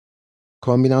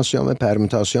Kombinasyon ve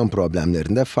permütasyon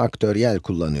problemlerinde faktöriyel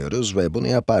kullanıyoruz ve bunu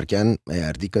yaparken,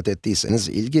 eğer dikkat ettiyseniz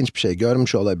ilginç bir şey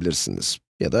görmüş olabilirsiniz.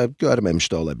 Ya da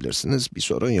görmemiş de olabilirsiniz, bir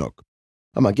sorun yok.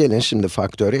 Ama gelin şimdi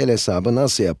faktöriyel hesabı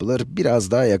nasıl yapılır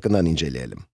biraz daha yakından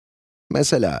inceleyelim.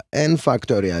 Mesela n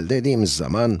faktöriyel dediğimiz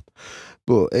zaman,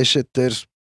 bu eşittir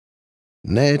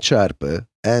n çarpı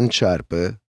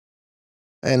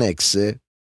n eksi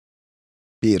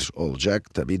 1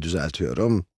 olacak, tabii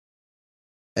düzeltiyorum.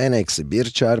 N eksi 1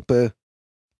 çarpı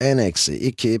n eksi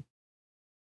 2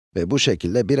 ve bu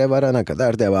şekilde 1'e varana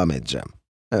kadar devam edeceğim.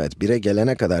 Evet, 1'e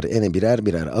gelene kadar n'i birer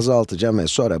birer azaltacağım ve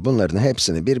sonra bunların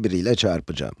hepsini birbiriyle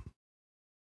çarpacağım.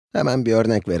 Hemen bir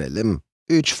örnek verelim.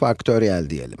 3 faktöriyel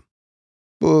diyelim.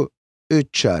 Bu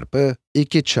 3 çarpı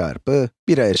 2 çarpı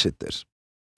 1'e eşittir.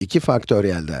 2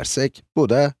 faktöriyel dersek, bu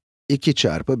da 2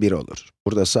 çarpı 1 olur.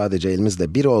 Burada sadece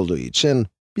elimizde 1 olduğu için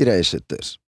 1'e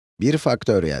eşittir. 1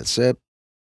 faktöriyel ise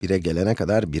 1'e gelene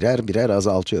kadar birer birer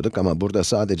azaltıyorduk ama burada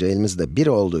sadece elimizde 1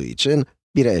 olduğu için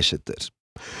 1'e eşittir.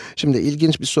 Şimdi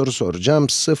ilginç bir soru soracağım,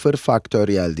 sıfır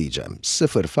faktöriyel diyeceğim.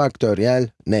 Sıfır faktöriyel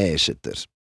neye eşittir?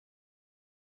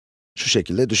 Şu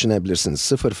şekilde düşünebilirsiniz,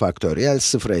 sıfır faktöriyel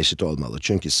sıfıra eşit olmalı.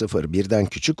 Çünkü sıfır birden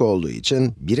küçük olduğu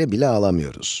için 1'e bile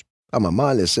alamıyoruz. Ama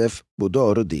maalesef bu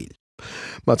doğru değil.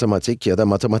 Matematik ya da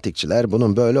matematikçiler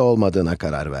bunun böyle olmadığına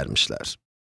karar vermişler.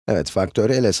 Evet,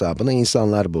 faktöriyel hesabını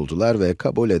insanlar buldular ve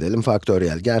kabul edelim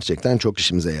faktöriyel gerçekten çok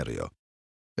işimize yarıyor.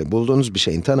 Ve bulduğunuz bir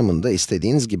şeyin tanımını da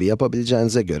istediğiniz gibi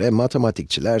yapabileceğinize göre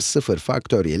matematikçiler sıfır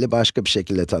faktöriyeli başka bir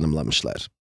şekilde tanımlamışlar.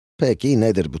 Peki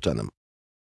nedir bu tanım?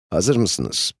 Hazır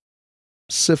mısınız?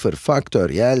 Sıfır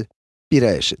faktöriyel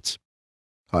 1'e eşit.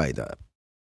 Hayda.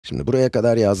 Şimdi buraya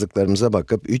kadar yazdıklarımıza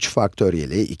bakıp 3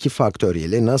 faktöriyeli, 2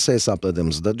 faktöriyeli nasıl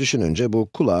hesapladığımızı da düşününce bu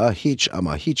kulağa hiç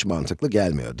ama hiç mantıklı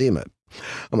gelmiyor, değil mi?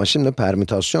 Ama şimdi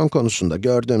permütasyon konusunda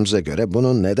gördüğümüze göre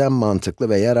bunun neden mantıklı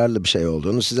ve yararlı bir şey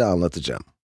olduğunu size anlatacağım.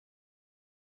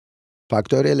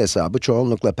 Faktöriyel hesabı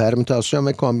çoğunlukla permütasyon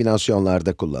ve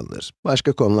kombinasyonlarda kullanılır.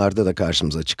 Başka konularda da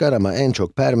karşımıza çıkar ama en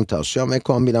çok permütasyon ve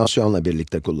kombinasyonla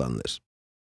birlikte kullanılır.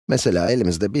 Mesela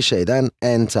elimizde bir şeyden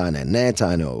n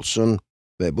tane olsun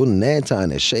ve bu n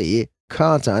tane şeyi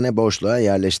k tane boşluğa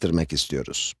yerleştirmek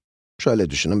istiyoruz. Şöyle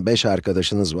düşünün, 5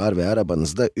 arkadaşınız var ve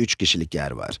arabanızda 3 kişilik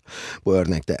yer var. Bu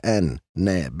örnekte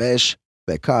n 5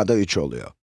 ve k da 3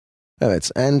 oluyor.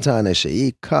 Evet, n tane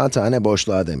şeyi k tane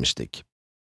boşluğa demiştik.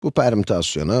 Bu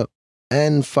permütasyonu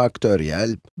n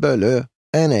faktöriyel bölü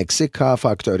n eksi k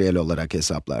faktöriyel olarak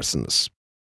hesaplarsınız.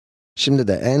 Şimdi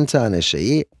de n tane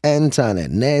şeyi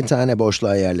n tane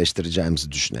boşluğa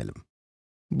yerleştireceğimizi düşünelim.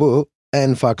 Bu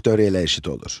n faktöriyele eşit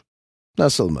olur.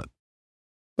 Nasıl mı?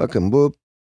 Bakın bu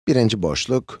birinci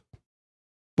boşluk,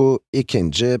 bu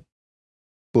ikinci,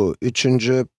 bu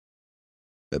üçüncü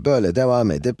ve böyle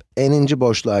devam edip n'inci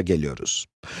boşluğa geliyoruz.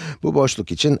 Bu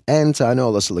boşluk için n tane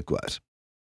olasılık var.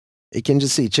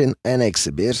 İkincisi için n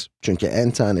eksi 1, çünkü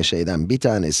n tane şeyden bir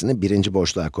tanesini birinci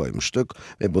boşluğa koymuştuk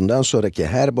ve bundan sonraki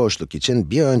her boşluk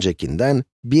için bir öncekinden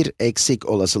bir eksik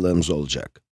olasılığımız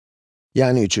olacak.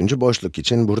 Yani üçüncü boşluk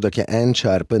için buradaki n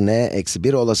çarpı n eksi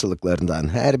 1 olasılıklarından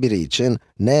her biri için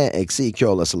n eksi 2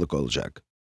 olasılık olacak.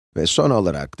 Ve son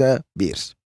olarak da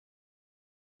 1.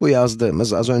 Bu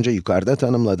yazdığımız, az önce yukarıda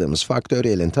tanımladığımız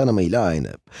faktöriyelin tanımıyla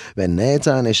aynı. Ve n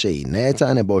tane şeyi n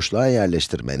tane boşluğa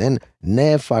yerleştirmenin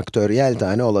n faktöriyel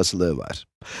tane olasılığı var.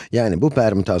 Yani bu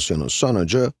permütasyonun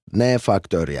sonucu n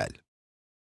faktöriyel.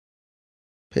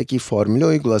 Peki formülü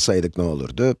uygulasaydık ne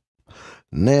olurdu?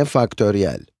 N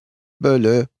faktöriyel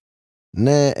bölü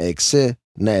n eksi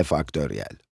n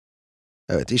faktöriyel.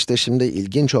 Evet, işte şimdi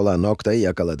ilginç olan noktayı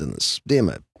yakaladınız, değil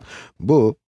mi?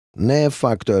 Bu, n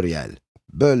faktöriyel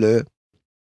bölü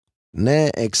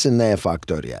n eksi n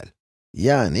faktöriyel.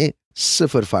 Yani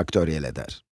sıfır faktöriyel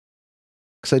eder.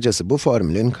 Kısacası bu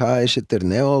formülün k eşittir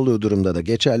n olduğu durumda da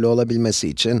geçerli olabilmesi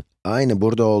için, aynı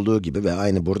burada olduğu gibi ve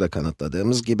aynı burada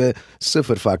kanıtladığımız gibi,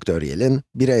 sıfır faktöriyelin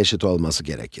 1'e eşit olması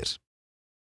gerekir.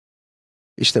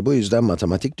 İşte bu yüzden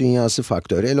matematik dünyası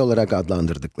faktöriyel olarak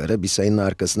adlandırdıkları, bir sayının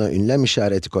arkasına ünlem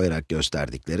işareti koyarak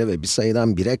gösterdikleri ve bir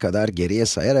sayıdan 1'e kadar geriye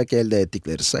sayarak elde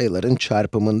ettikleri sayıların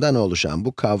çarpımından oluşan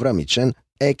bu kavram için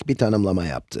ek bir tanımlama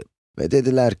yaptı. Ve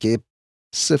dediler ki,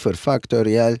 sıfır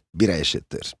faktöriyel 1'e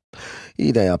eşittir.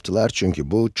 İyi de yaptılar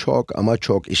çünkü bu çok ama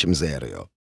çok işimize yarıyor.